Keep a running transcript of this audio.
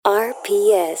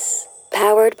RPS,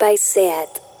 powered by SEAT.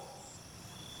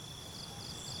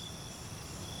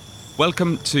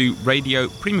 Welcome to Radio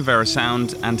Primavera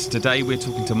Sound, and today we're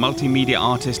talking to multimedia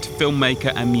artist,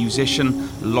 filmmaker and musician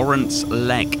Lawrence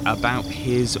Leck about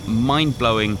his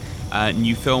mind-blowing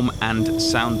new film and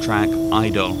soundtrack,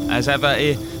 Idol. As ever,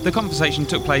 the conversation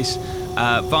took place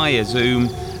via Zoom,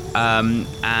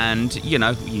 and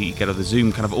you get the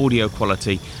Zoom kind of audio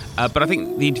quality, but I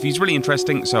think the interview's really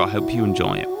interesting, so I hope you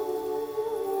enjoy it.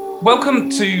 Welcome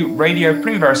to Radio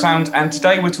Primavera Sound, and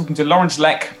today we're talking to Lawrence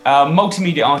Leck,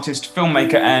 multimedia artist,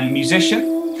 filmmaker and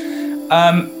musician.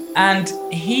 And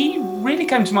he really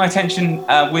came to my attention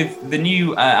with the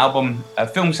new album,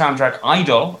 film soundtrack,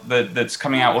 Idol, that's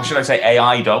coming out, or should I say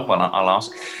A-Idol? Well, I'll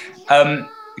ask.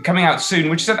 Coming out soon,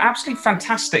 which is an absolutely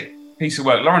fantastic piece of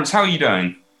work. Lawrence, how are you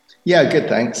doing? Yeah, good,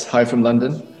 thanks. Hi from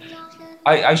London.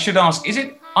 I should ask, is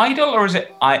it Idol or is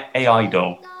it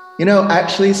A-Idol?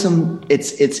 Actually,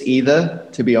 it's either,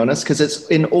 to be honest, because it's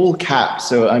in all caps.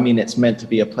 So, it's meant to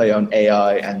be a play on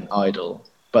AI and idol.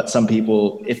 But some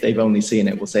people, if they've only seen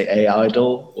it, will say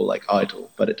A-Idol or like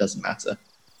idol, but it doesn't matter.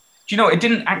 Do you know, it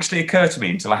didn't actually occur to me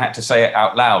until I had to say it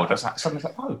out loud. I was suddenly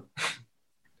like, oh,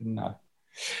 didn't know.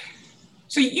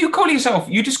 So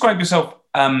you describe yourself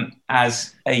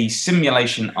as a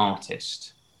simulation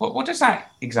artist. What does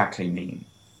that exactly mean?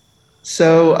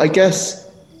 So I guess,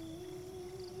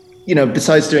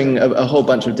 besides doing a whole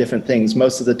bunch of different things,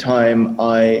 most of the time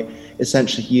I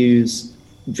essentially use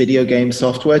video game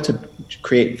software to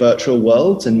create virtual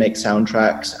worlds and make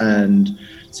soundtracks. And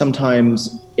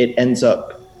sometimes it ends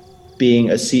up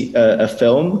being a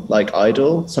film like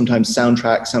Idol, sometimes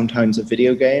soundtrack, sometimes a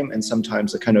video game, and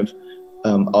sometimes a kind of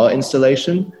art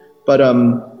installation. But,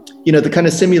 the kind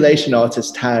of simulation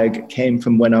artist tag came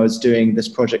from when I was doing this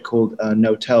project called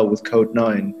No-Tell with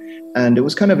Code9. And it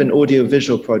was kind of an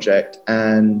audio-visual project.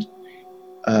 And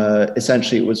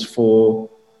essentially it was for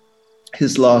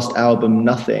his last album,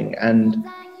 Nothing. And,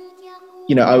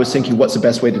 I was thinking, what's the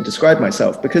best way to describe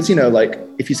myself? Because,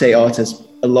 if you say artist,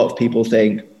 a lot of people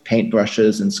think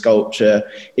paintbrushes and sculpture.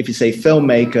 If you say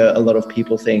filmmaker, a lot of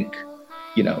people think,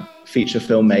 feature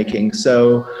filmmaking.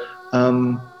 So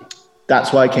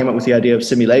that's why I came up with the idea of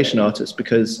simulation artist,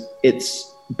 because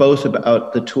it's both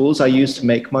about the tools I use to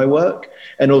make my work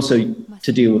and also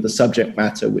to deal with the subject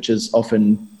matter, which is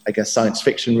often, I guess, science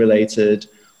fiction related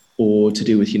or to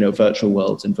do with, virtual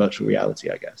worlds and virtual reality,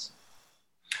 I guess.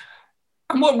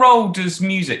 And what role does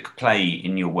music play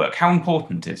in your work? How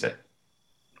important is it?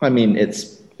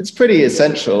 It's pretty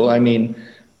essential.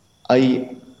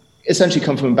 I essentially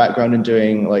come from a background in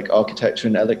doing like architecture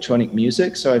and electronic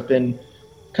music. So I've been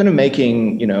kind of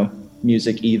making,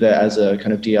 music either as a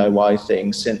kind of DIY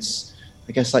thing since,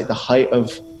 I guess, like the height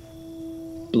of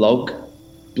blog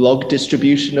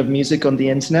distribution of music on the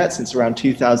internet since around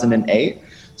 2008.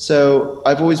 So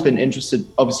I've always been interested,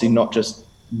 obviously not just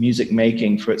music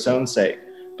making for its own sake,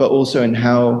 but also in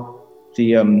how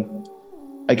the,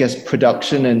 I guess,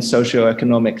 production and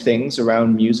socioeconomic things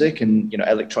around music and,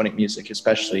 electronic music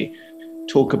especially,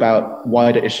 talk about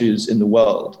wider issues in the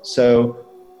world. So,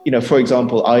 for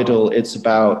example, Idol, it's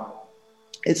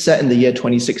set in the year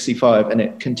 2065 and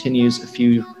it continues a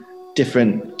few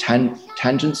different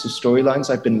tangents of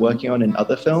storylines I've been working on in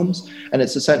other films. And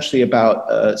it's essentially about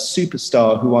a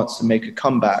superstar who wants to make a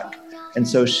comeback. And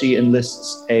so she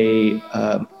enlists an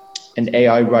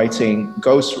AI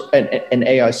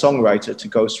songwriter to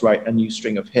ghostwrite a new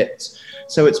string of hits.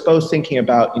 So it's both thinking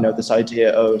about, this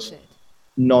idea of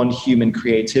non-human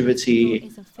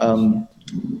creativity,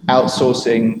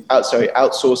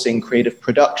 outsourcing creative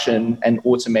production and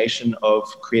automation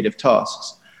of creative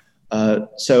tasks.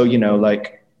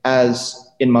 As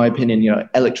in my opinion,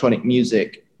 electronic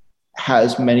music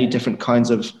has many different kinds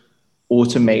of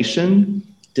automation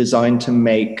designed to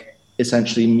make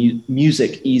essentially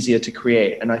music easier to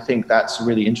create. And I think that's a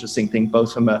really interesting thing,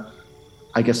 both from a,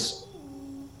 I guess,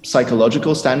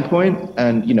 psychological standpoint.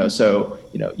 And,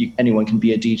 anyone can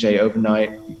be a DJ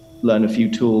overnight, learn a few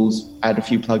tools, add a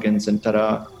few plugins, and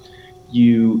ta-da.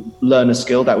 You learn a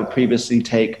skill that would previously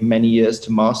take many years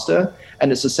to master.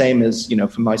 And it's the same as,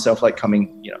 for myself, like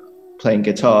playing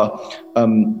guitar,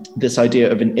 this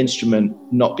idea of an instrument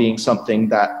not being something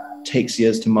that takes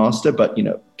years to master, but,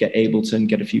 get Ableton,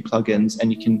 get a few plugins,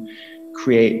 and you can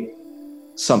create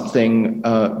something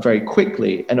very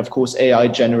quickly. And of course, AI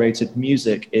generated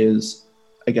music is,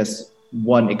 I guess,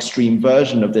 one extreme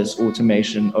version of this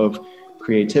automation of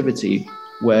creativity,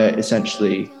 where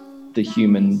essentially the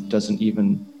human doesn't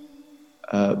even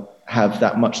have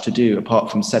that much to do apart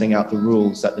from setting out the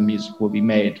rules that the music will be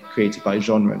made, created by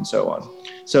genre and so on.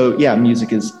 So yeah,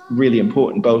 music is really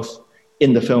important, both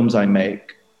in the films I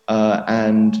make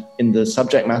and in the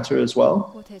subject matter as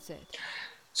well. What is it?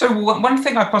 So one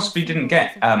thing I possibly didn't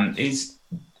get is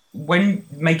when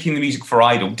making the music for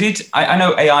Idol, I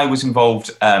know AI was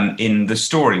involved in the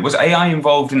story. Was AI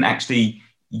involved in actually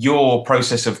your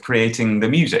process of creating the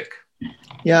music?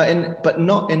 Yeah, but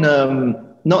not in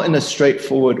a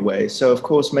straightforward way. So of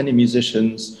course, many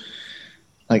musicians,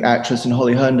 like Actress and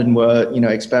Holly Herndon, were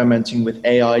experimenting with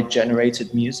AI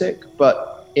generated music.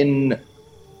 But in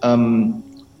a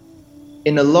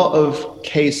lot of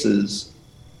cases,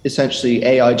 essentially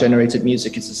AI generated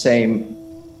music is the same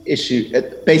issue.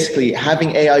 Basically,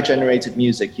 having AI generated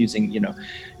music using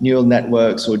neural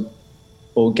networks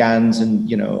or GANs and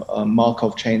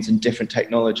Markov chains and different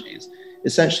technologies,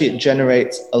 essentially it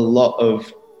generates a lot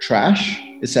of trash,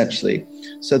 essentially.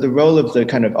 So the role of the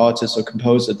kind of artist or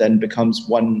composer then becomes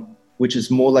one which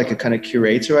is more like a kind of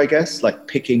curator, I guess, like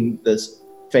picking the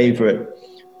favorite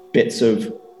bits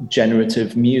of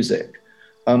generative music.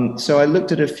 So I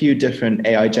looked at a few different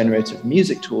AI generative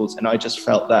music tools, and I just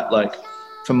felt that, like,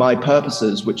 for my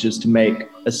purposes, which is to make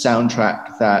a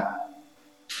soundtrack that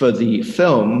for the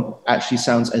film actually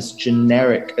sounds as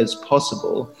generic as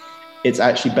possible, it's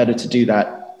actually better to do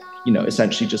that,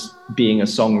 essentially just being a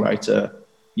songwriter,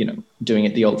 doing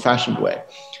it the old-fashioned way.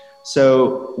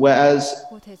 So whereas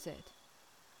What is it?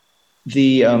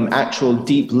 the actual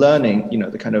deep learning,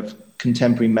 the kind of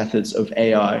contemporary methods of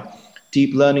AI,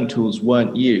 deep learning tools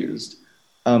weren't used,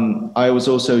 I was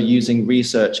also using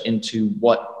research into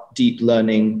what deep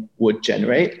learning would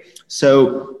generate.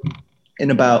 So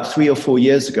in about 3 or 4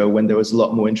 years ago, when there was a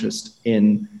lot more interest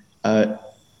in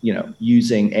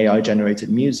using AI generated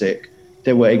music,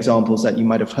 there were examples that you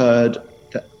might have heard,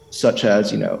 such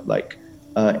as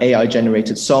AI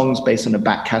generated songs based on a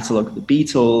back catalog of the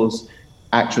Beatles,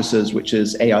 Actresses, which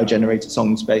is AI generated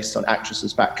songs based on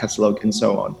Actresses' back catalog, and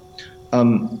so on.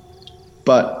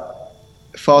 But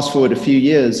fast forward a few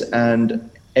years, and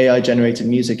AI generated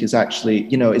music is actually,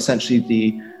 essentially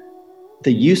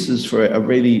the uses for it are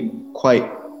really quite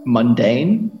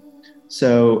mundane.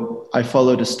 So I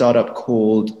followed a startup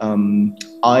called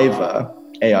AIVA,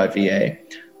 AIVA,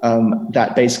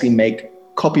 that basically make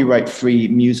copyright-free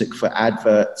music for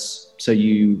adverts. So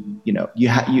you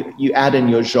add in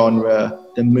your genre,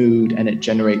 the mood, and it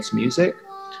generates music.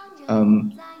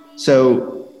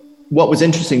 So what was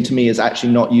interesting to me is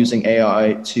actually not using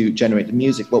AI to generate the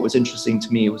music. What was interesting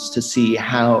to me was to see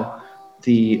how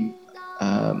the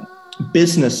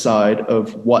business side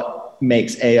of what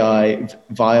makes AI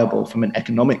viable from an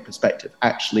economic perspective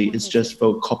actually is just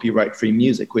for copyright-free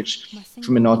music, which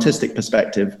from an artistic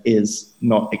perspective is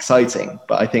not exciting.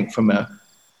 But I think from a,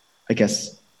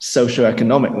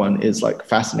 socioeconomic one is like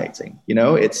fascinating.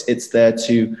 It's there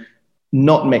to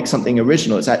not make something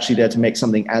original. It's actually there to make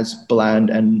something as bland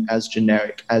and as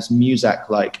generic, as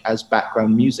Muzak-like, as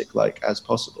background music-like as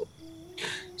possible.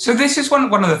 So this is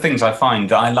one of the things I find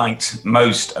that I liked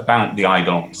most about the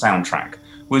Idol soundtrack,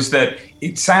 was that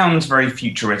it sounds very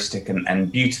futuristic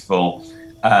and beautiful.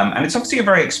 And it's obviously a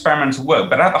very experimental work,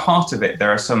 but at the heart of it,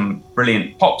 there are some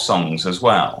brilliant pop songs as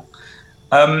well.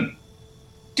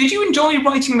 Did you enjoy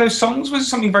writing those songs? Was it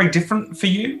something very different for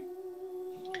you?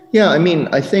 Yeah,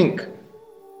 I think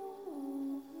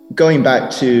going back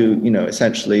to,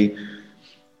 essentially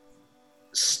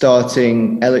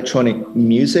starting electronic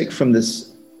music from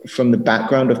the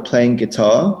background of playing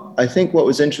guitar, I think what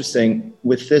was interesting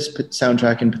with this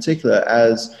soundtrack in particular,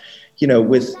 as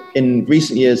in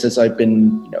recent years, as I've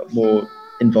been more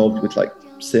involved with like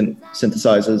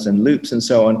synthesizers and loops and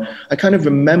so on, I kind of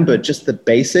remember just the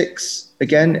basics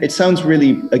again. It sounds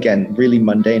really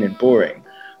mundane and boring,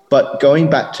 but going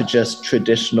back to just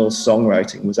traditional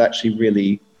songwriting was actually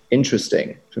really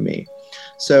interesting for me.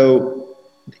 So,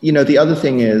 the other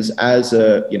thing is, I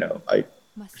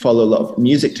follow a lot of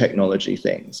music technology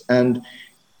things, and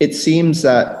it seems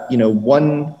that,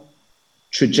 one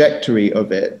trajectory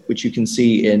of it, which you can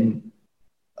see in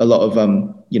a lot of,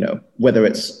 whether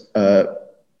it's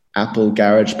Apple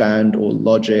GarageBand or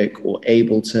Logic or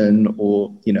Ableton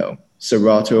or,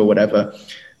 Serato or whatever,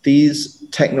 these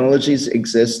technologies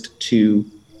exist to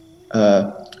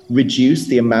reduce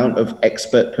the amount of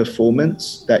expert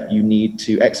performance that you need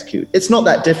to execute. It's not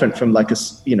that different from like a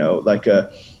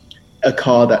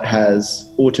car that has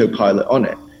autopilot on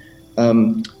it.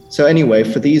 So anyway,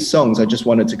 for these songs, I just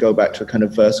wanted to go back to a kind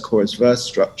of verse, chorus, verse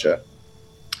structure.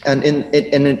 And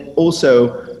it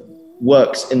also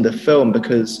works in the film,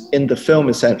 because in the film,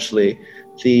 essentially,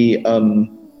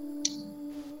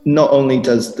 not only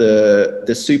does the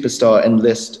superstar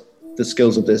enlist the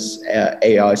skills of this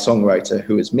AI songwriter,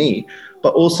 who is me,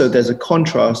 but also there's a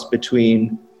contrast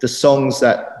between the songs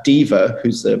that Diva,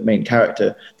 who's the main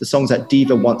character, the songs that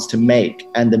Diva wants to make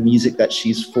and the music that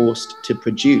she's forced to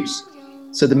produce.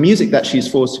 So the music that she's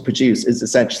forced to produce is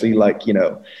essentially like,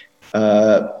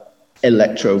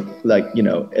 electro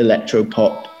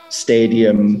pop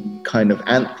stadium kind of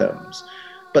anthems.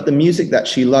 But the music that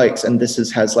she likes, and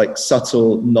has like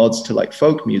subtle nods to like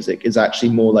folk music, is actually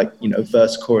more like,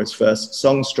 verse, chorus, verse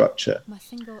song structure.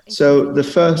 So the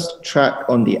first track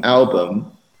on the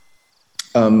album,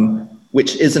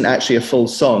 which isn't actually a full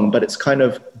song, but it's kind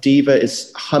of Diva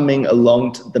is humming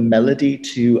along to the melody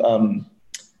to,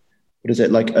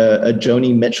 like a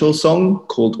Joni Mitchell song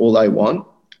called All I Want.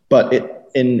 But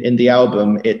in the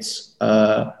album, it's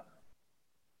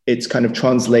kind of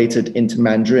translated into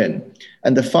Mandarin.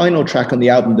 And the final track on the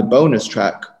album, the bonus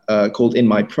track called In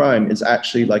My Prime, is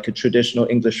actually like a traditional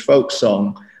English folk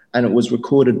song. And it was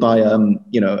recorded by, a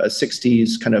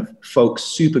 60s kind of folk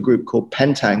supergroup called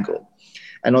Pentangle.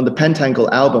 And on the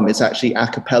Pentangle album, it's actually a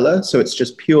cappella. So it's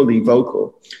just purely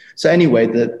vocal. So anyway,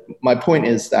 my point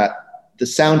is that the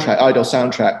Idol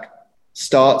soundtrack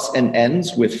starts and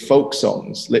ends with folk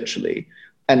songs, literally.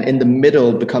 And in the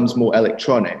middle becomes more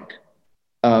electronic.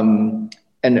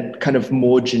 And kind of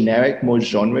more generic, more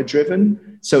genre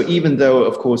driven. So even though,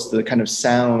 of course, the kind of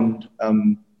sound,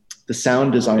 the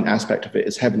sound design aspect of it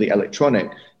is heavily electronic,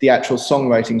 the actual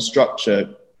songwriting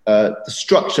structure, the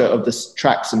structure of the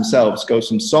tracks themselves goes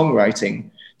from songwriting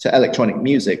to electronic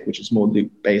music, which is more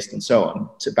loop based and so on,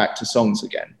 back to songs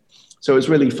again. So it was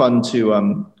really fun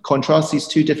to contrast these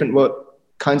two different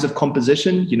kinds of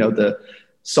composition, the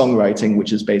songwriting,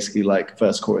 which is basically like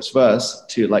verse, chorus, verse,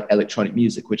 to like electronic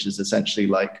music, which is essentially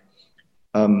like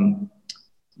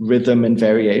rhythm and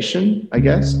variation, I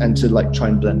guess, and to like try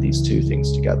and blend these two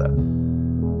things together.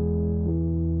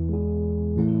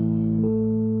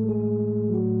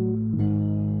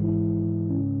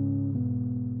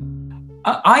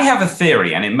 I have a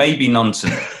theory, and it may be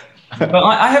nonsense, but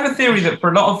I have a theory that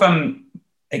for a lot of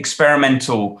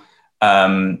experimental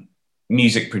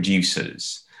music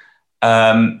producers,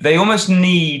 they almost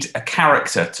need a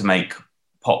character to make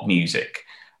pop music.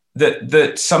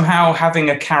 That somehow having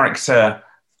a character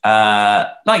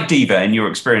like Diva, in your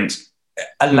experience,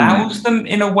 allows them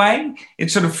in a way.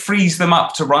 It sort of frees them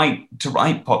up to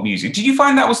write pop music. Did you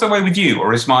find that was the way with you,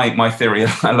 or is my theory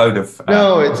a load of?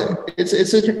 No,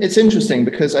 it's interesting,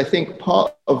 because I think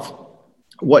part of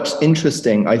what's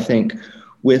interesting, I think,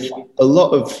 with a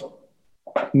lot of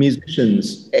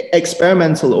musicians,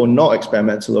 experimental or not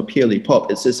experimental or purely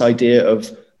pop, it's this idea of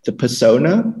the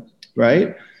persona,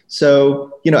 right?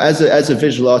 So, as a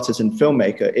visual artist and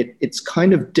filmmaker, it's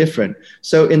kind of different.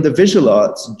 So in the visual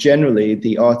arts, generally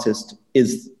the artist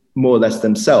is more or less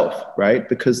themselves, right?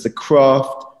 Because the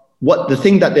craft, the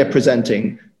thing that they're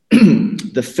presenting,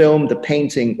 the film, the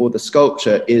painting, or the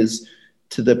sculpture is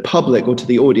to the public or to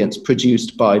the audience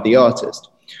produced by the artist.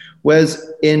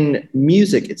 Whereas in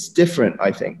music, it's different,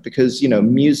 I think, because,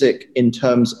 music in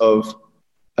terms of,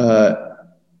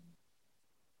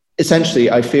 essentially,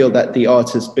 I feel that the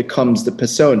artist becomes the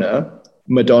persona.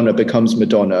 Madonna becomes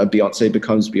Madonna, Beyonce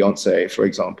becomes Beyonce, for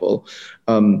example.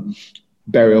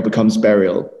 Burial becomes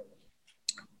Burial.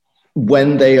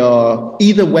 When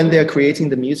they're creating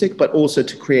the music, but also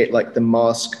to create like the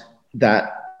mask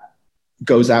that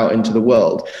goes out into the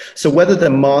world. So whether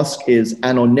the mask is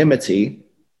anonymity,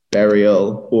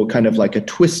 Burial, or kind of like a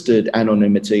twisted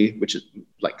anonymity, which is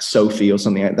like Sophie or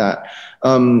something like that,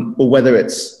 or whether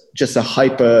it's just a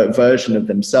hyper version of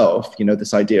themselves,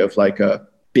 this idea of like a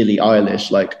Billie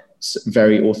Eilish, like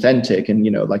very authentic and,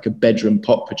 like a bedroom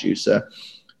pop producer,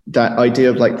 that idea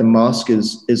of like the mask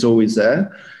is always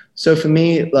there. So for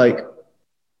me, like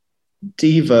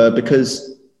Diva,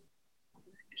 because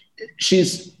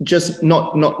she's just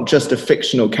not just a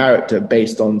fictional character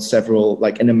based on several,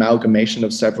 like an amalgamation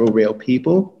of several real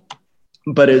people,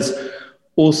 but is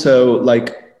also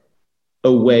like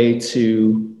a way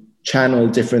to channel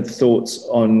different thoughts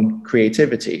on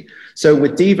creativity. So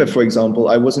with Diva, for example,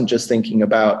 I wasn't just thinking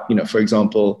about, for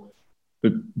example,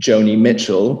 Joni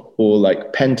Mitchell or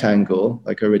like Pentangle,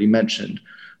 like I already mentioned,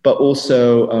 but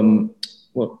also,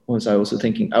 what was I also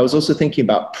thinking? I was also thinking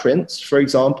about Prince, for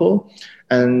example.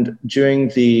 And during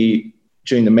the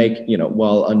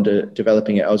while under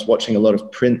developing it, I was watching a lot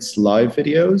of Prince live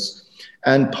videos.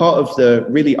 And part of the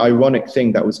really ironic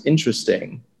thing that was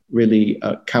interesting, really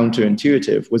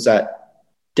counterintuitive, was that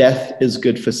death is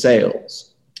good for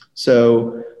sales.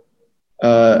 So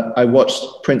I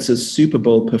watched Prince's Super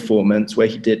Bowl performance where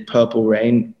he did Purple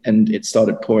Rain and it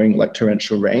started pouring like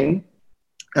torrential rain.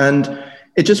 And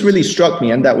it just really struck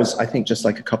me, and that was, I think, just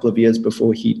like a couple of years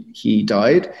before he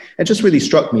died. It just really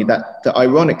struck me that the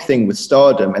ironic thing with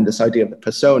stardom and this idea of the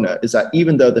persona is that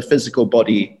even though the physical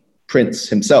body, Prince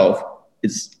himself,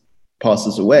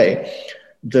 passes away,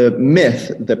 the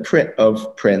myth, the print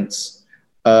of Prince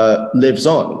lives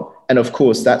on. And of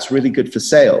course, that's really good for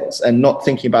sales, and not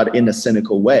thinking about it in a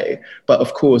cynical way. But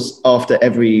of course, after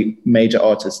every major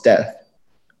artist's death,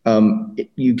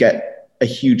 you get a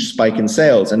huge spike in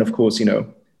sales. And of course, you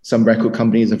know, some record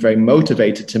companies are very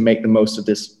motivated to make the most of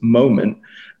this moment,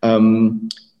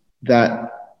 that,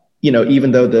 you know,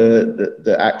 even though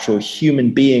the actual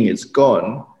human being is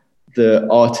gone, the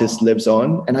artist lives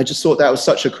on. And I just thought that was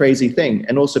such a crazy thing.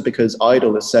 And also because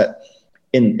Idol is set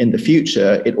in the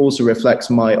future, it also reflects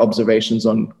my observations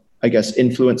on, I guess,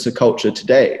 influencer culture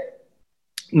today.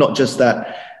 Not just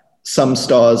that some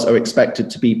stars are expected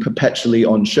to be perpetually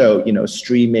on show, you know,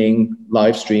 streaming,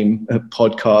 live stream,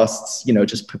 podcasts, you know,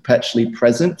 just perpetually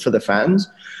present for the fans,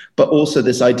 but also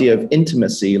this idea of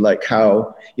intimacy, like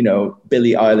how, you know,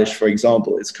 Billie Eilish, for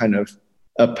example, is kind of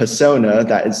a persona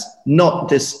that is not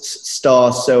this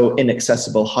star so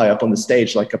inaccessible high up on the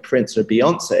stage like a Prince or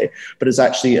Beyonce, but is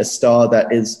actually a star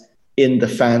that is in the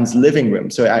fans' living room.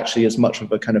 So it actually is much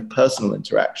of a kind of personal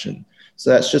interaction. So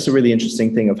that's just a really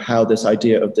interesting thing of how this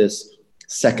idea of this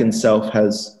second self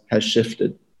has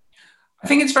shifted. I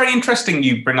think it's very interesting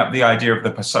you bring up the idea of the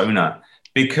persona,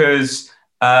 because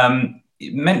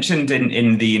mentioned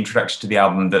in the introduction to the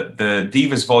album that the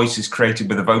diva's voice is created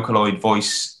with a Vocaloid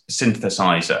voice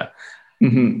synthesizer.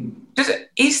 Mm-hmm.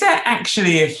 Is there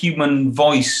actually a human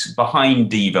voice behind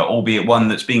Diva, albeit one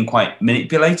that's being quite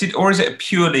manipulated, or is it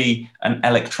purely an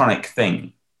electronic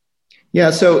thing?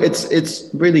 Yeah, so it's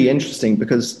really interesting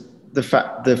because the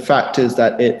fact is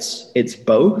that it's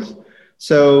both.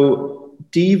 So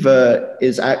Diva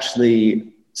is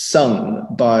actually sung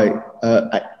by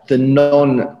the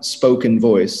non-spoken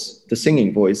voice. The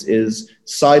singing voice is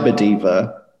Cyber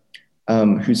Diva,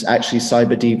 who's actually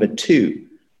Cyber Diva 2.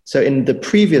 So in the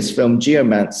previous film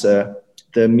Geomancer,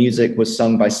 the music was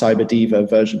sung by Cyber Diva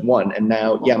version 1, and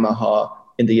now Yamaha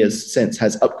in the years since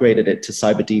has upgraded it to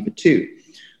Cyber Diva 2.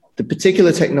 The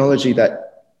particular technology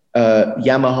that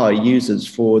Yamaha uses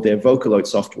for their Vocaloid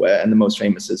software, and the most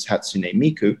famous is Hatsune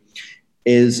Miku,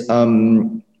 is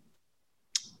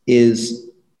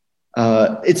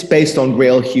it's based on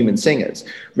real human singers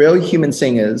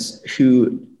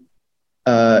who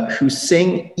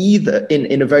sing either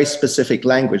in a very specific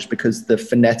language, because the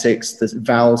phonetics, the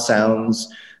vowel sounds,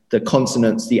 the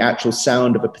consonants, the actual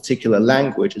sound of a particular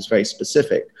language is very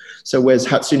specific. So whereas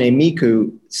Hatsune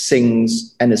Miku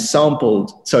sings and is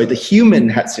sampled, the human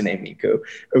Hatsune Miku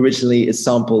originally is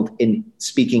sampled in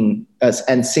speaking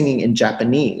and singing in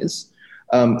Japanese,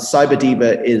 Cyber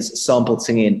Diva is sampled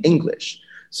singing in English.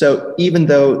 So even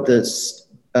though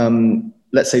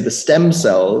let's say the stem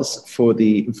cells for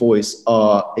the voice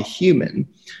are a human,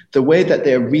 the way that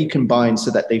they're recombined so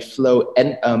that they flow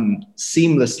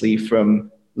seamlessly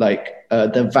from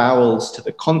the vowels to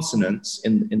the consonants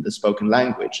in the spoken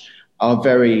language are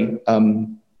very,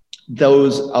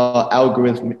 those are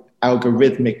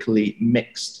algorithmically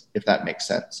mixed, if that makes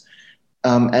sense.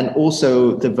 And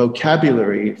also the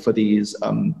vocabulary for these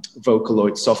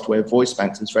Vocaloid software voice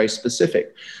banks is very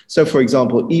specific. So for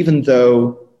example, even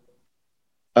though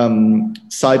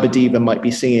Cyber Diva might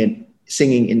be singing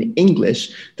in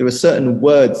English, there are certain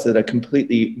words that are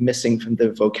completely missing from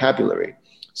the vocabulary.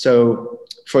 So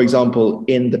for example,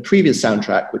 in the previous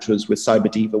soundtrack, which was with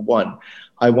Cyber Diva 1,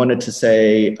 I wanted to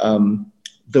say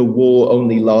the war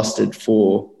only lasted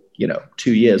for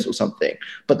 2 years or something.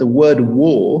 But the word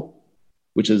war,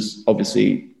 which is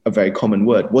obviously a very common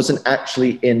word, wasn't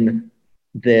actually in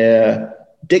their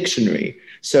dictionary.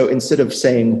 So instead of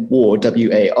saying war,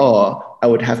 W-A-R, I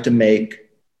would have to make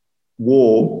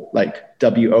war like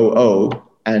W-O-O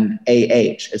and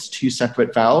A-H as two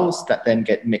separate vowels that then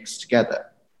get mixed together.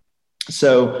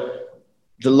 So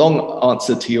the long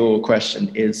answer to your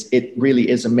question is it really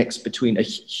is a mix between a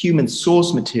human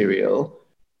source material,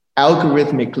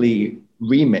 algorithmically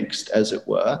remixed, as it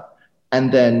were,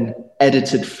 and then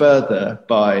edited further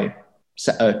by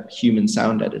a human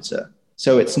sound editor.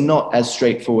 So it's not as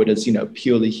straightforward as,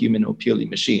 purely human or purely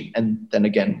machine. And then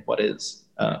again, what is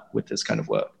with this kind of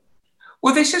work?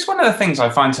 Well, this is one of the things I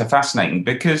find so fascinating,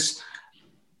 because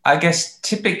I guess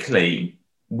typically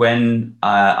when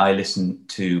I listen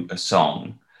to a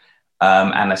song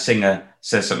and a singer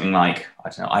says something like, I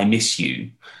don't know, I miss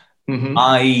you, mm-hmm.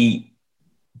 I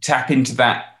tap into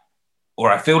that,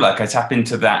 or I feel like I tap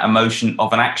into that emotion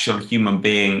of an actual human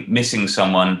being missing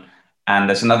someone, and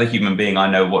as another human being, I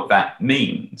know what that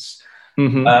means.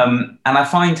 And I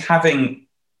find having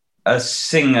a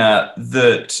singer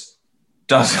that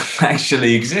doesn't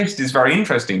actually exist is very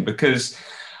interesting, because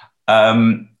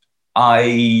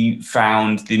I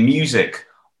found the music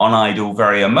on Idol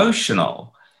very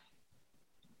emotional,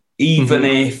 even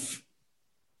if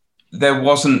there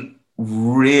wasn't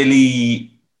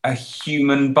really a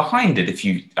human behind it.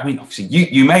 Obviously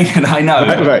you made it, I know.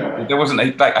 Right. There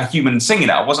wasn't a human singing it.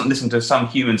 I wasn't listening to some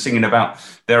human singing about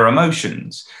their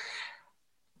emotions.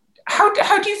 How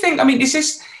do you think,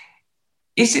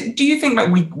 do you think like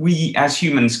we as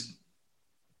humans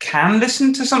can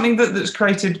listen to something that's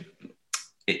created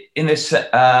in this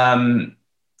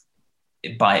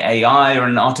by AI or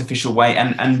an artificial way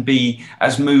and be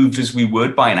as moved as we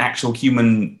would by an actual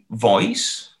human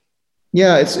voice?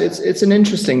 Yeah, it's an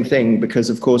interesting thing, because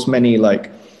of course many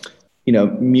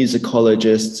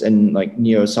musicologists and like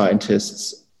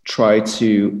neuroscientists try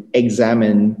to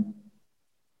examine,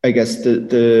 I guess,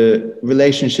 the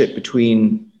relationship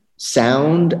between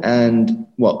sound and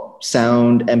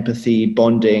sound, empathy,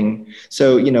 bonding.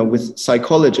 So, with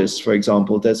psychologists, for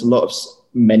example, there's a lot of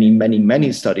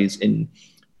many studies in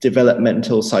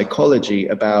developmental psychology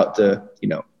about the,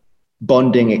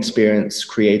 bonding experience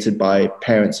created by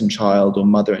parents and child or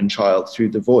mother and child through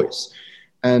the voice.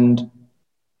 And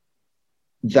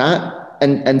that,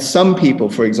 and some people,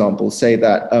 for example, say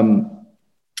that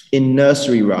in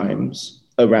nursery rhymes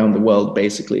around the world,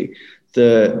 basically,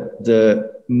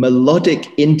 the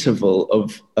melodic interval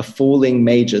of a falling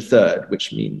major third,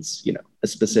 which means, a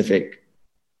specific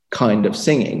kind of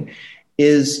singing,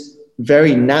 is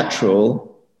very natural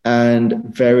and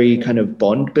very kind of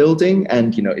bond building.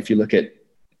 And, if you look at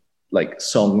like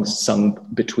songs sung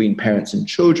between parents and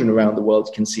children around the world,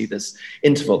 you can see this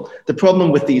interval. The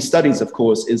problem with these studies, of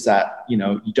course, is that,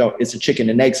 it's a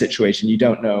chicken and egg situation. You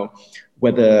don't know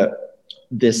whether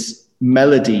this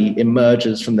melody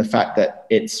emerges from the fact that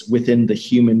it's within the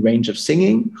human range of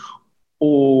singing,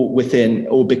 or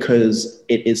because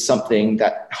it is something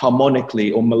that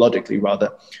harmonically or melodically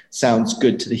rather sounds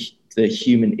good to the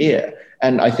human ear.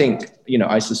 And I think,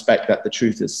 I suspect that the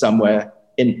truth is somewhere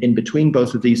in between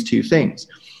both of these two things.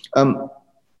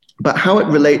 But how it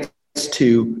relates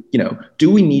to,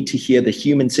 do we need to hear the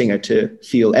human singer to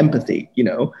feel empathy?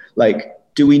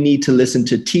 Do we need to listen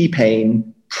to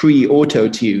T-Pain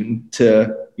pre-auto-tune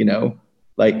to,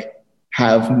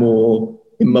 have more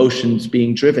emotions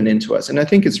being driven into us? And I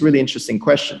think it's a really interesting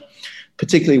question,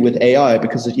 particularly with AI,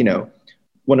 because,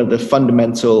 one of the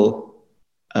fundamental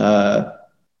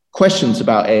questions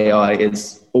about AI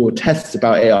or tests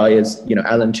about AI is,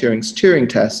 Alan Turing's Turing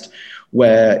test,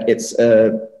 where it's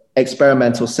a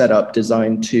experimental setup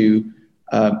designed to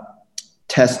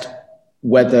test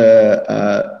whether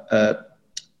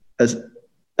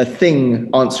a thing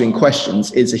answering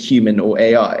questions is a human or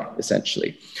AI,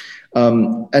 essentially.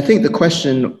 I think the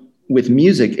question with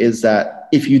music is that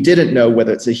if you didn't know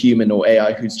whether it's a human or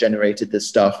AI who's generated this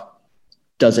stuff,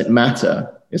 does it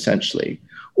matter, essentially?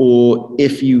 Or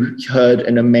if you heard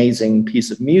an amazing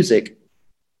piece of music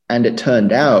and it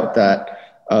turned out that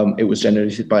it was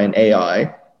generated by an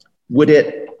AI, while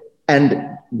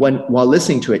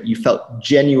listening to it, you felt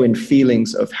genuine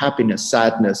feelings of happiness,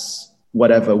 sadness,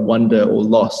 whatever, wonder or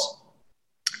loss,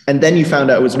 and then you found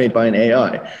out it was made by an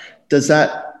AI, does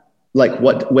that,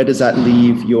 where does that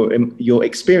leave your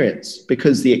experience?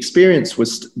 Because the experience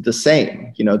was the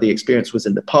same, the experience was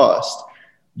in the past,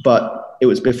 but it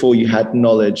was before you had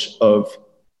knowledge of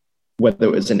whether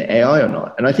it was an AI or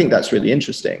not. And I think that's really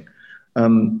interesting.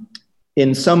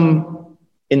 In some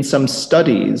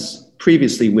studies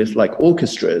previously with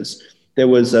orchestras, there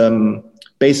was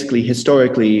basically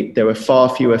historically, there were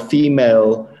far fewer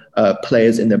female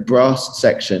players in the brass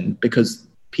section, because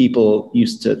people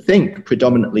used to think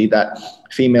predominantly that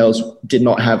females did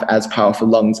not have as powerful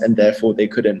lungs, and therefore they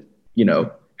couldn't,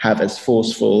 have as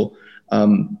forceful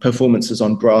performances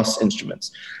on brass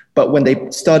instruments. But when they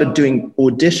started doing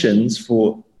auditions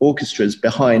for orchestras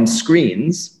behind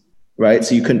screens, right,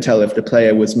 so you couldn't tell if the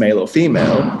player was male or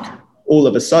female, all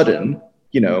of a sudden,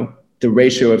 the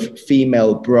ratio of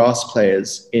female brass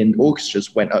players in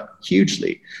orchestras went up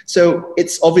hugely. So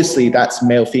it's obviously that's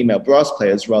male-female brass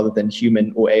players rather than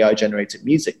human or AI-generated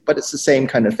music, but it's the same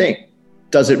kind of thing.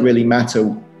 Does it really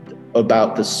matter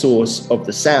about the source of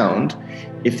the sound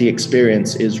if the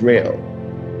experience is real?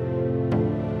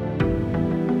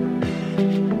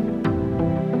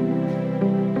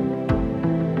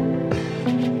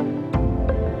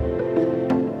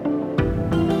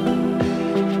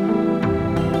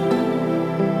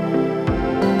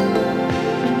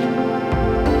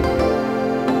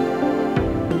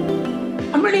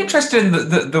 I'm really interested in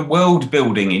the world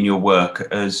building in your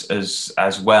work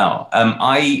as well.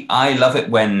 I love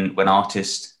it when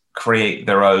artists create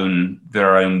their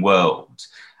own world.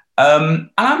 And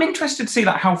I'm interested to see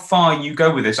like how far you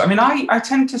go with this. I mean, I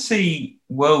tend to see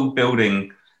world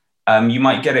building. You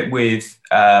might get it with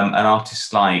an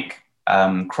artist like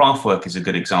Kraftwerk is a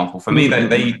good example. For me,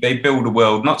 they build a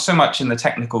world, not so much in the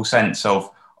technical sense of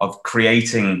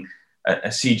creating a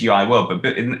CGI world,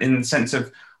 but in the sense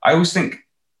of, I always think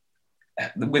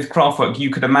with Kraftwerk,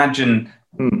 you could imagine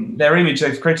their image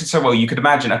they've created so well. You could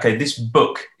imagine, okay, this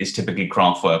book is typically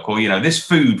Kraftwerk, or, you know, this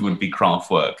food would be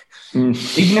Kraftwerk.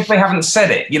 Even if they haven't said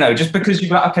it, you know, just because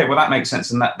you're like, okay, well, that makes sense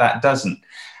and that doesn't.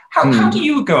 How do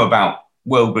you go about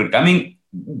world building? I mean,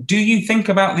 do you think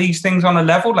about these things on a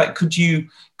level? Like, could you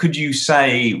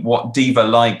say what Diva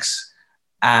likes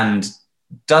and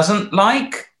doesn't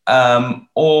like?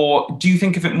 Or do you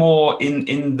think of it more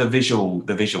in the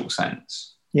visual sense?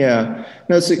 Yeah,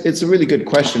 no, it's a really good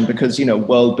question, because, you know,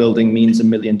 world building means a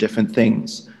million different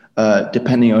things,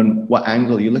 depending on what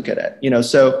angle you look at it. You know,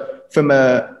 so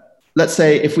let's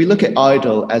say if we look at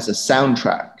Idol as a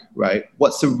soundtrack, right?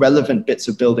 What's the relevant bits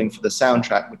of building for the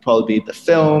soundtrack would probably be the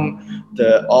film,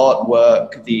 the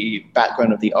artwork, the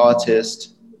background of the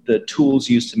artist, the tools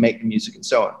used to make the music, and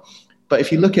so on. But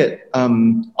if you look at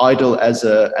Idol as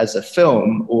a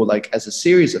film, or like as a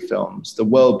series of films, the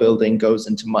world building goes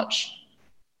into much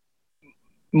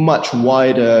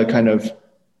wider kind of,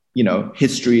 you know,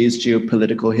 histories,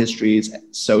 geopolitical histories,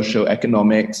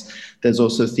 socio-economics. There's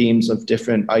also themes of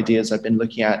different ideas I've been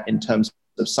looking at in terms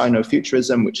of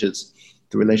Sino-futurism, which is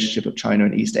the relationship of China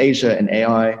and East Asia, and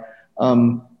AI.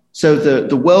 So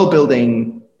the world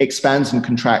building expands and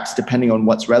contracts depending on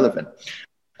what's relevant.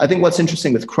 I think what's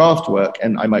interesting with Kraftwerk,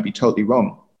 and I might be totally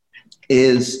wrong,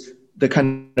 is the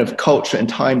kind of culture and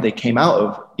time they came out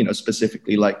of, you know,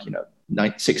 specifically like, you know,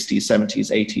 60s,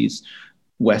 70s, 80s,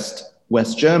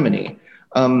 West Germany.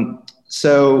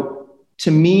 So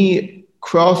to me,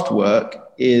 Kraftwerk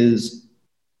is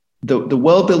the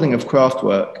world building of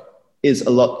Kraftwerk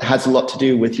has a lot to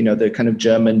do with, you know, the kind of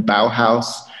German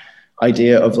Bauhaus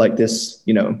idea of like this,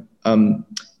 you know,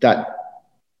 that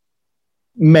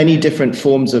many different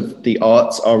forms of the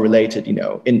arts are related, you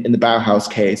know, in the Bauhaus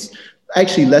case,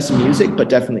 actually less music, but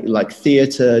definitely like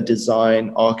theater,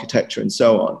 design, architecture, and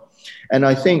so on. And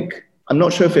I think, I'm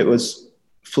not sure if it was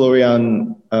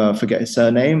Florian, forget his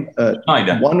surname,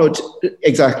 one or two,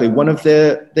 exactly, one of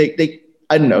they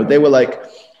I don't know, they were like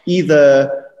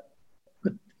either,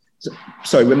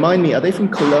 sorry, remind me, are they from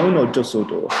Cologne or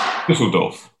Dusseldorf?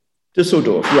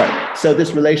 Dusseldorf, right. So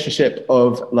this relationship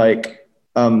of like,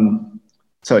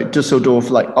 Dusseldorf,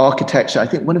 like architecture. I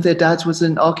think one of their dads was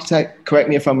an architect. Correct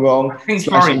me if I'm wrong. I think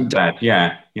Florian's dad,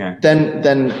 yeah.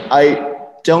 Then I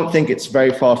don't think it's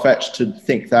very far-fetched to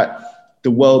think that the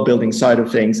world-building side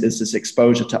of things is this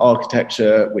exposure to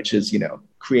architecture, which is, you know,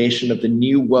 creation of the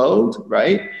new world,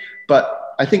 right?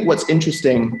 But I think what's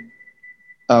interesting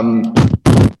for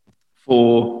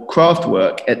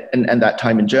Kraftwerk and that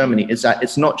time in Germany is that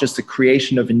it's not just the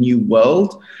creation of a new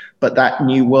world, but that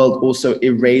new world also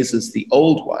erases the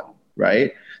old one,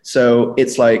 right? So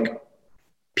it's like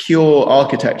pure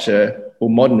architecture or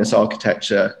modernist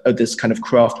architecture of this kind of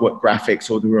Kraftwerk graphics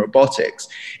or the robotics.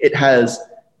 It has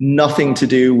nothing to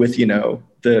do with, you know,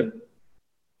 the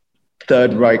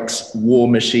Third Reich's war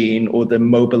machine or the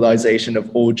mobilization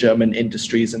of all German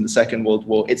industries in the Second World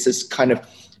War. It's this kind of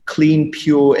clean,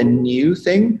 pure, and new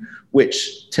thing,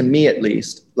 which to me at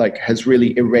least, like, has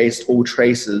really erased all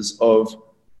traces of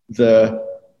the,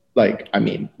 like, I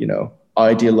mean, you know,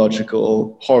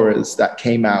 ideological horrors that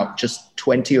came out just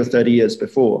 20 or 30 years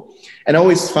before. And I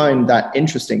always find that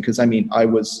interesting because I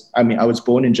was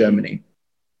born in Germany.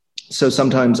 So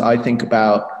sometimes I think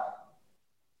about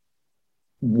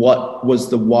what was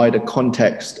the wider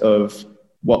context of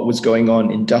what was going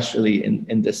on industrially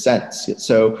in this sense.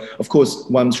 So of course,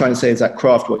 what I'm trying to say is that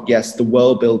Kraftwerk, yes, the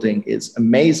world building is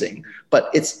amazing, but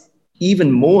it's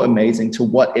even more amazing to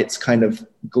what it's kind of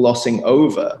glossing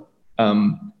over,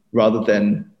 rather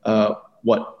than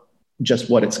what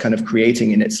it's kind of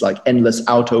creating in its like endless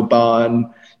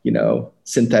Autobahn, you know,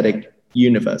 synthetic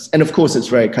universe. And of course, it's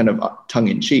very kind of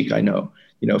tongue-in-cheek, I know,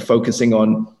 you know, focusing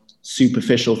on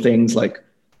superficial things like,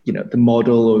 you know, the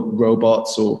model or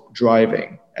robots or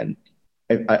driving. And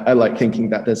I like thinking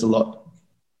that there's a lot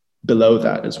below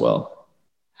that as well.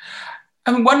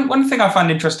 And one thing I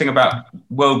find interesting about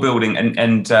world building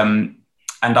and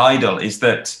Idol is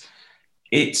that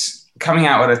it's coming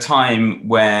out at a time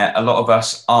where a lot of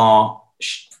us are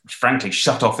frankly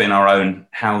shut off in our own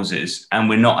houses, and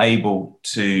we're not able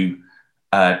to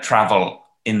travel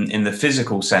in the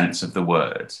physical sense of the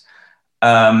word.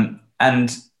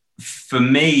 And for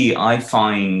me, I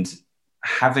find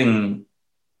having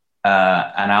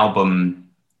an album,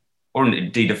 or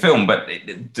indeed a film, but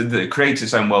that creates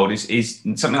its own world is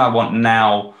something I want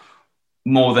now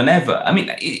more than ever. I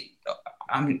mean,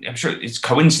 I'm sure it's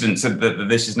coincidence that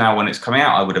this is now when it's coming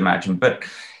out, I would imagine. But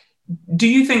do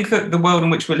you think that the world in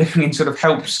which we're living in sort of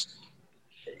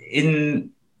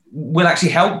will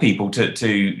actually help people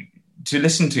to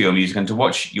listen to your music and to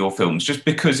watch your films, just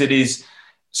because it is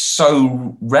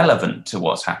so relevant to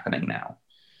what's happening now?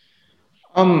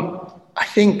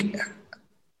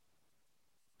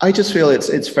 I just feel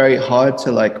it's very hard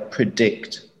to like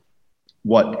predict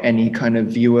what any kind of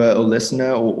viewer or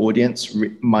listener or audience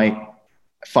might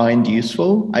find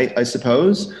useful, I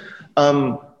suppose.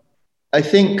 I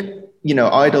think,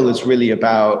 Idol is really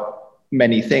about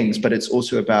many things, but it's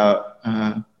also about,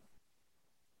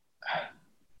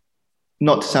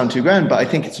 not to sound too grand, but I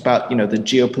think it's about, the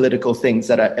geopolitical things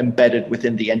that are embedded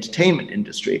within the entertainment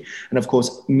industry. And of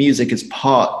course, music is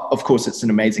it's an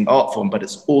amazing art form, but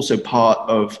it's also part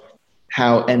of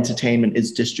how entertainment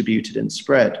is distributed and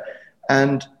spread.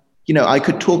 And, I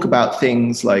could talk about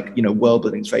things like, world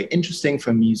building is very interesting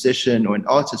from a musician or an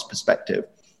artist perspective.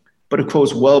 But of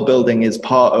course, world building is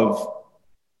part of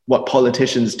what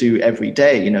politicians do every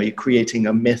day. You're creating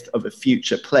a myth of a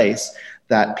future place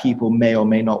that people may or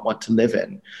may not want to live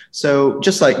in. So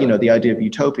just like, the idea of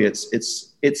utopia,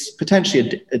 it's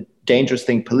potentially a dangerous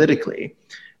thing politically.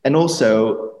 And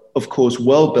also, of course,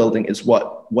 world building is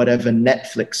whatever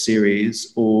Netflix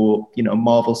series or,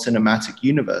 Marvel Cinematic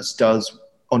Universe does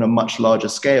on a much larger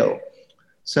scale.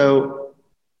 So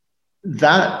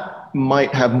that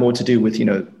might have more to do with,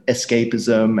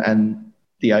 escapism and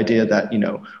the idea that,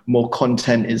 more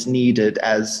content is needed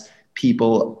as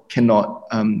people cannot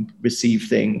receive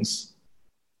things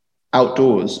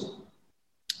outdoors.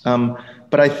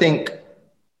 But I think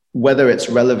whether it's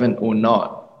relevant or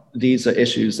not, these are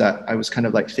issues that I was kind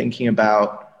of like thinking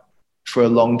about for a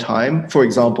long time. For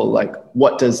example, like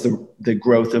what does the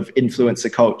growth of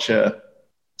influencer culture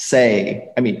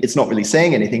say? I mean, it's not really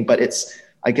saying anything, but it's,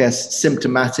 I guess,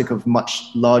 symptomatic of much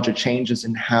larger changes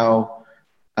in how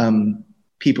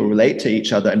people relate to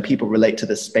each other and people relate to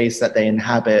the space that they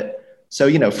inhabit. So,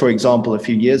 for example, a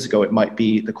few years ago, it might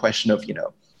be the question of,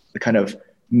 the kind of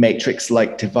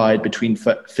matrix-like divide between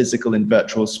physical and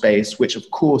virtual space, which of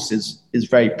course is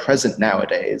very present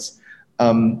nowadays.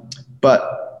 But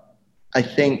I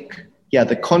think,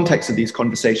 the context of these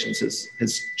conversations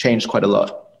has changed quite a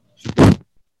lot.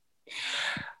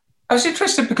 I was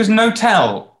interested because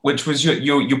Notel, which was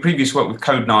your previous work with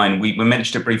Code 9, we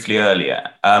mentioned it briefly earlier,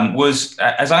 was,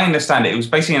 as I understand it, it was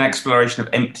basically an exploration of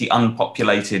empty,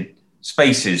 unpopulated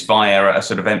spaces via a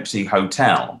sort of empty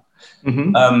hotel.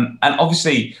 Mm-hmm. And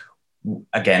obviously,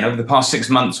 again, over the past 6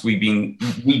 months,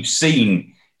 we've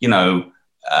seen,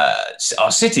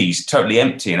 our cities totally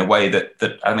empty in a way that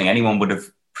I don't think anyone would have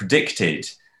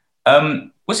predicted.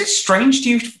 Was it strange to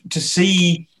you to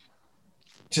see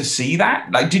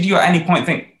that? Like, did you at any point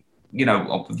think,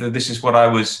 this is quite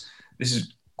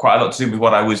a lot to do with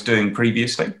what I was doing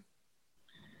previously?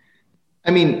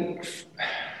 I mean,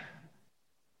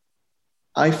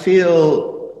 I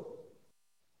feel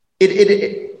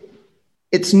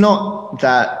it's not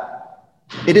that,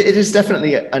 it is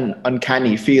definitely an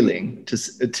uncanny feeling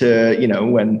to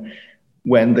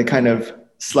when the kind of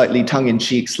slightly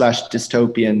tongue-in-cheek /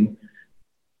 dystopian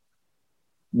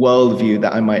worldview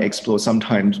that I might explore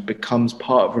sometimes becomes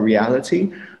part of a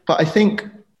reality. But I think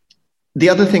the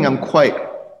other thing I'm quite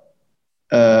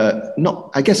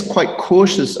quite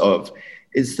cautious of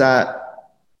is that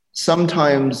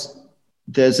sometimes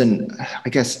there's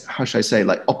how should I say,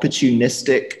 like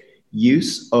opportunistic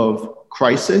use of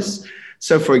crisis.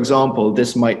 So for example,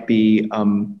 this might be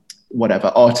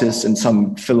artists and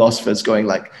some philosophers going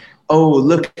like, oh,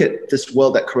 look at this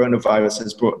world that coronavirus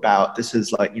has brought about. This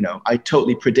is like, I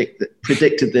totally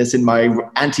predicted this in my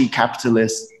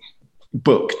anti-capitalist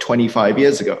book 25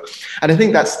 years ago. And I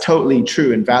think that's totally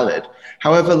true and valid.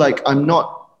 However, I'm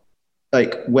not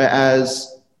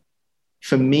whereas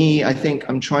for me, I think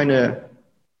I'm trying to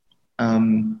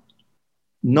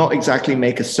not exactly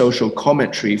make a social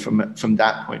commentary from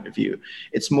that point of view.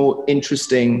 It's more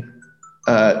interesting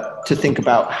to think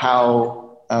about how,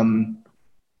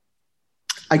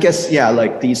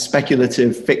 these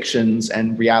speculative fictions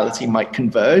and reality might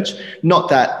converge. Not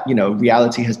that,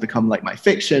 reality has become like my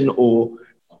fiction or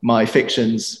my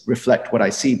fictions reflect what I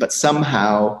see, but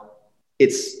somehow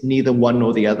it's neither one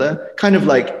nor the other. Kind of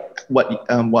like what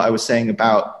I was saying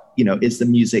about, is the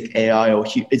music AI or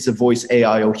is the voice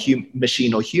AI or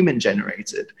machine or human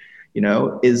generated?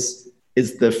 Is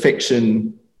the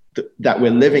fiction that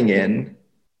we're living in,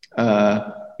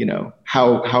 how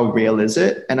real is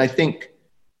it? And I think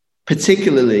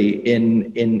particularly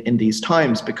in these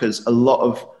times, because a lot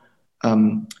of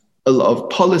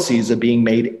policies are being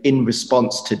made in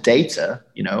response to data.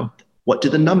 What do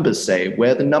the numbers say?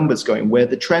 Where are the numbers going? Where are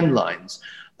the trend lines?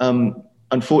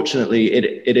 Unfortunately,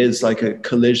 it is like a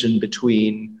collision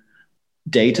between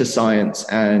data science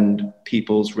and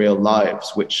people's real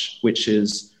lives, which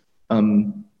is,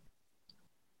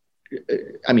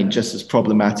 just as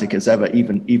problematic as ever,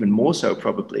 even more so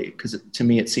probably, because to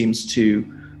me it seems to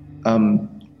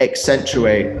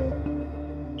accentuate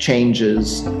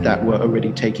changes that were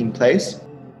already taking place.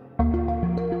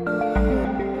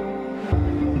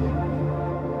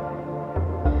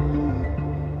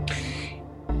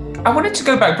 I wanted to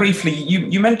go back briefly.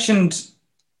 You mentioned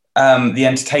the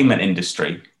entertainment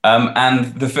industry,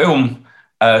 and the film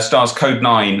stars Code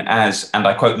 9 as, and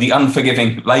I quote, the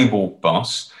unforgiving label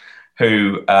boss,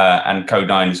 who, and Code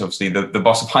 9 is obviously the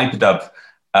boss of Hyperdub,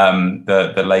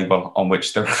 the label on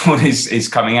which the record is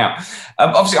coming out.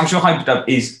 Obviously, I'm sure Hyperdub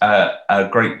is a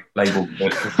great label.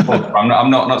 I'm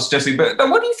not suggesting, but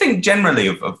what do you think generally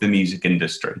of the music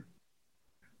industry?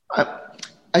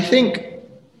 I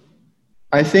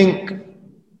think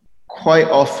quite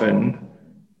often,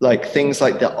 like things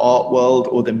like the art world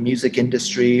or the music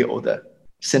industry or the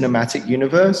cinematic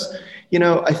universe,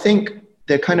 I think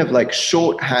they're kind of like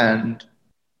shorthand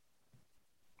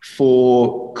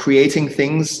for creating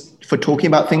things, for talking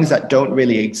about things that don't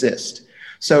really exist.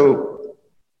 So,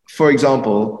 for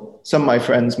example, some of my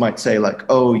friends might say like,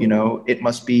 oh, it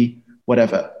must be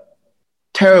whatever,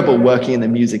 terrible working in the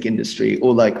music industry,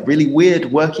 or like really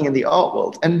weird working in the art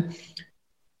world. And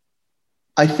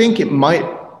I think it might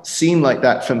seem like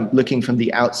that from looking from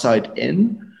the outside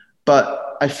in,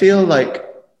 but I feel like,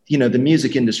 the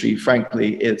music industry,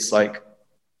 frankly, it's like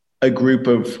a group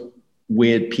of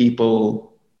weird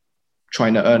people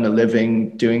trying to earn a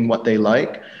living, doing what they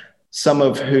like, some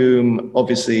of whom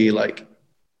obviously like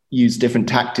use different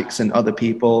tactics than other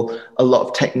people. A lot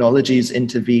of technologies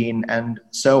intervene and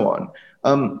so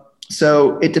on.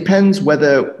 So it depends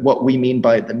whether what we mean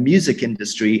by the music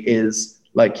industry is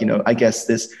like, I guess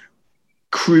this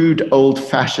crude,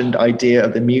 old-fashioned idea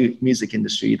of the music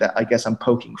industry that I guess I'm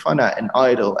poking fun at in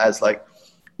Idol as like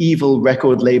evil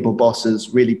record label bosses,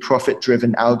 really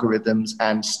profit-driven algorithms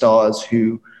and stars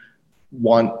who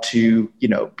want to,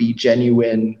 be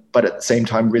genuine, but at the same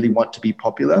time really want to be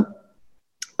popular.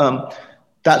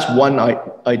 That's one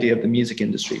idea of the music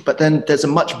industry. But then there's a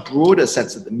much broader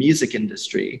sense of the music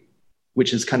industry,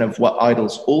 which is kind of what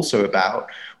Idol's also about,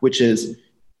 which is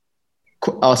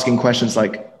asking questions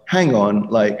like, hang on,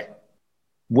 like,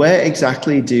 where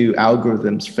exactly do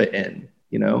algorithms fit in?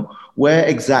 Where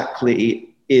exactly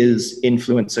is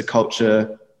influencer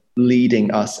culture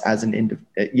leading us as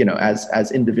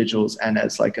as individuals and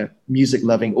as like a music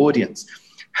loving audience?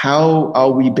 How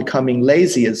are we becoming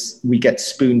lazy as we get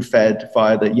spoon fed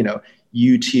via the,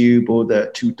 YouTube or the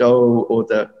Tudou or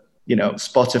the,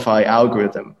 Spotify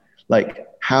algorithm? Like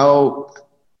how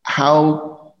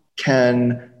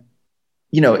can,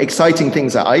 exciting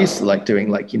things that I used to like doing,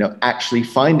 like, actually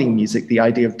finding music, the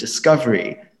idea of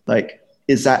discovery, like,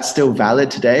 is that still valid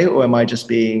today? Or am I just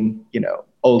being,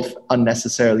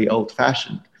 unnecessarily old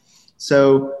fashioned?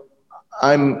 So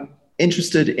I'm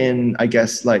interested in, I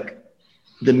guess, like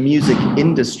the music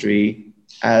industry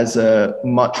as a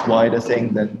much wider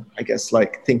thing than, I guess,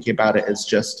 like thinking about it as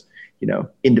just,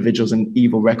 individuals and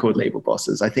evil record label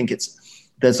bosses. I think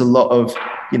there's a lot of,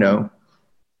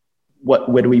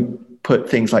 where do we put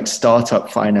things like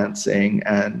startup financing,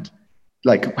 and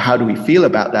like, how do we feel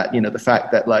about that? The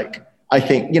fact that like, I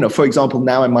think, for example,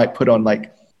 now I might put on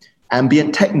like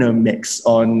ambient techno mix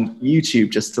on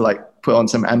YouTube just to like put on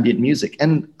some ambient music.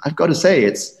 And I've got to say,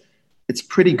 it's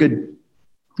pretty good,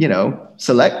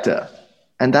 selector.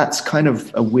 And that's kind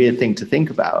of a weird thing to think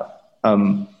about.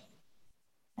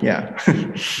 Yeah.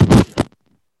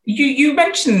 You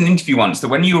mentioned in an interview once that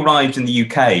when you arrived in the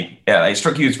UK, it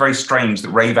struck you as very strange that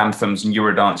rave anthems and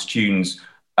Eurodance tunes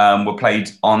were played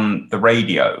on the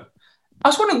radio. I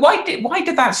was wondering, why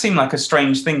did that seem like a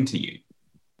strange thing to you?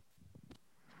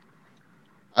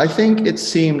 I think it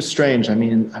seemed strange. I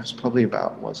mean, I was probably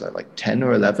about, like 10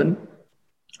 or 11?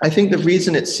 I think the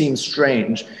reason it seems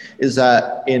strange is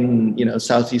that in,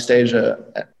 Southeast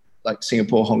Asia, like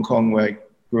Singapore, Hong Kong, where I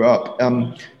grew up,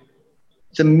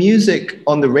 the music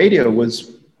on the radio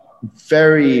was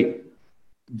very,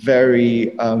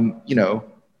 very,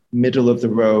 middle of the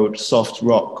road, soft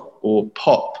rock or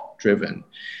pop driven.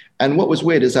 And what was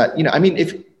weird is that,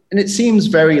 and it seems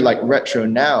very like retro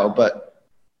now, but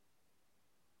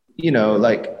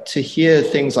like to hear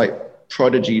things like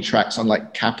Prodigy tracks on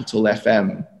like Capital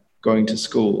FM going to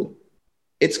school,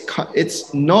 it's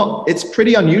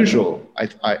pretty unusual,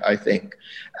 I think.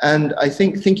 And I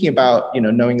think thinking about,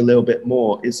 knowing a little bit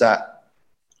more is that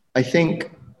I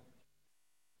think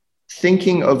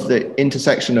thinking of the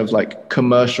intersection of like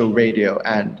commercial radio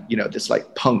and, this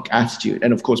like punk attitude.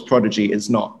 And of course, Prodigy is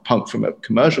not punk from a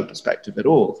commercial perspective at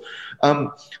all.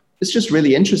 It's just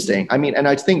really interesting. I mean, and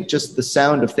I think just the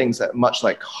sound of things that are much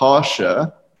like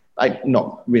harsher, like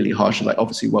not really harsher, like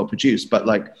obviously well produced, but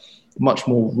like much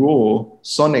more raw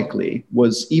sonically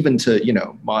was, even to,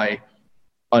 my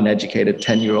uneducated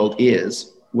 10-year-old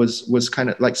ears, was kind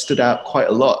of like stood out quite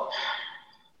a lot.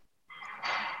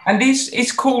 And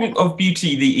is Call of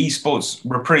Duty the esports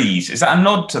reprise? Is that a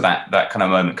nod to that kind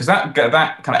of moment? Because that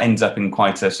kind of ends up in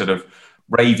quite a sort of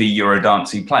ravey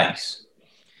Eurodancey place.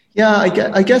 Yeah,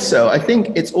 I guess so. I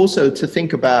think it's also to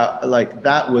think about like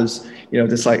that was,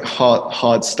 this like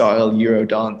hard style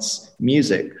Eurodance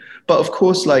music. But of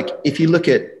course, like if you look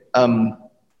at,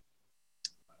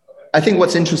 I think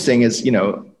what's interesting is,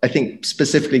 I think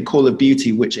specifically Call of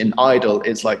Duty, which in Idol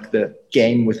is like the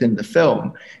game within the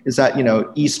film, is that,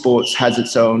 esports has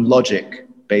its own logic,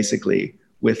 basically,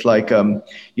 with like,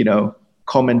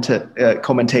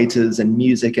 commentators and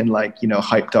music and like,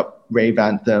 hyped up rave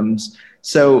anthems.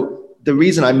 So the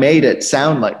reason I made it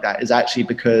sound like that is actually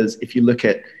because if you look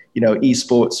at,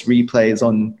 esports replays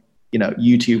on,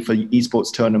 YouTube for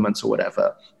esports tournaments or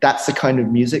whatever, that's the kind of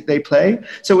music they play.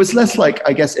 So it's less like,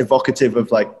 I guess, evocative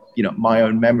of like, my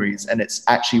own memories. And it's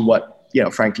actually what,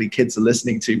 frankly, kids are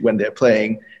listening to when they're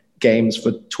playing games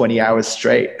for 20 hours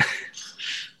straight.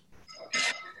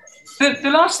 The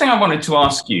last thing I wanted to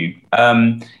ask you,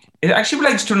 it actually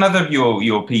relates to another of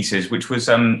your pieces, which was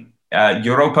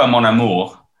Europa Mon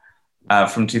Amour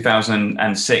from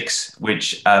 2006,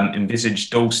 which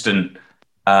envisaged Dalston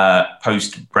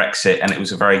post-Brexit, and it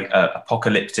was a very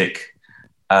apocalyptic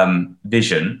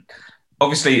vision.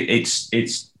 Obviously, it's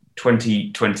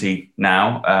 2020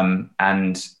 now,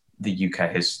 and the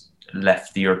UK has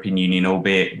left the European Union,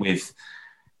 albeit with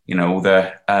all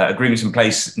the agreements in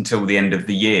place until the end of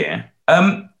the year.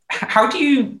 How do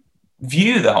you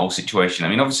view the whole situation? I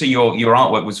mean, obviously, your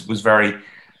artwork was very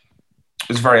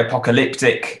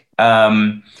apocalyptic.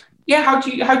 How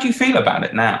do you feel about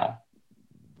it now?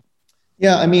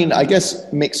 Yeah, I mean, I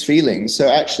guess mixed feelings. So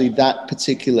actually that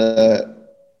particular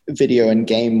video and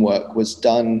game work was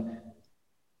done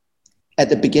at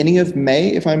the beginning of May,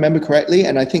 if I remember correctly.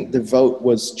 And I think the vote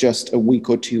was just a week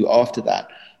or two after that,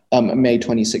 May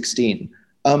 2016.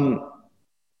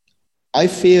 I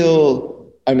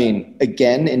feel,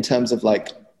 again, in terms of like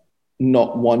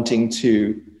not wanting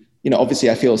to,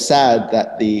 obviously I feel sad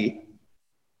that the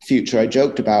future I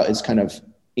joked about is kind of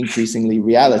increasingly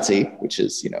reality, which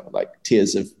is, like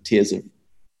tears of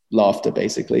laughter,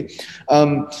 basically.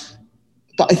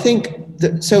 But I think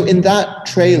that, so in that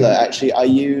trailer, actually, I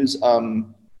use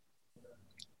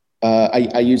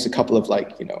I use a couple of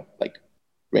like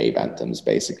rave anthems,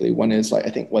 basically. One is like, I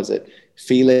think, was it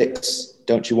Felix,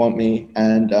 Don't You Want Me?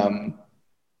 And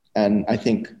I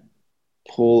think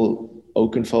Paul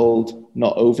Oakenfold,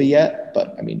 Not Over Yet,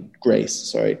 but Grace,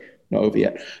 sorry, Not Over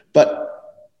Yet. But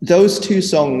those two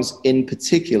songs in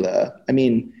particular,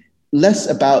 less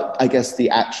about, I guess, the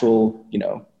actual,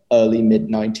 early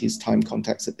mid-90s time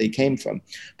context that they came from,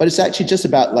 but it's actually just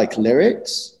about like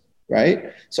lyrics,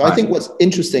 right? So I think what's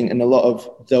interesting in a lot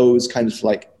of those kinds of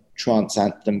like trance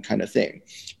anthem kind of thing,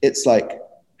 it's like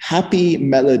happy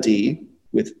melody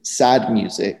with sad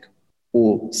music,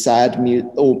 or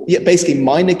basically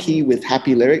minor key with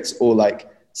happy lyrics, or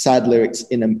like sad lyrics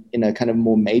in a kind of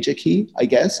more major key, I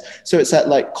guess. So it's that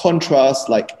like contrast,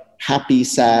 like happy,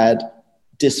 sad,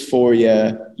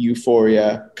 dysphoria,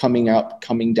 euphoria, coming up,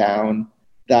 coming down.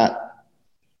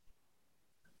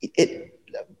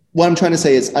 What I'm trying to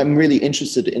say is I'm really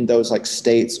interested in those like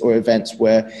states or events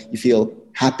where you feel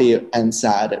happy and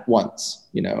sad at once,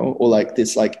 or like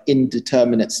this like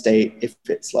indeterminate state, if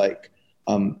it's like,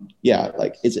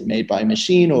 like, is it made by a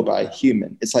machine or by a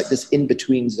human? It's like this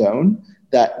in-between zone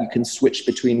that you can switch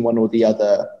between one or the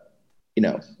other,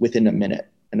 within a minute.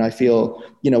 And I feel,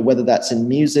 whether that's in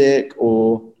music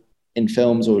or in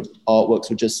films or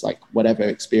artworks or just like whatever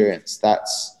experience,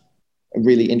 that's a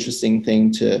really interesting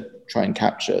thing to try and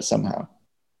capture somehow.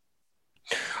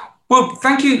 Well,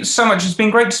 thank you so much. It's been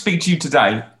great to speak to you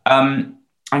today. And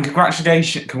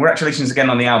congratulations again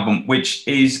on the album, which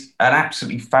is an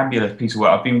absolutely fabulous piece of work.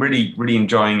 I've been really, really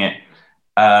enjoying it,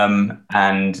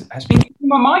 and has been keeping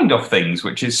my mind off things,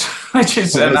 which is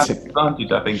an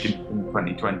advantage, I think, in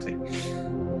 2020.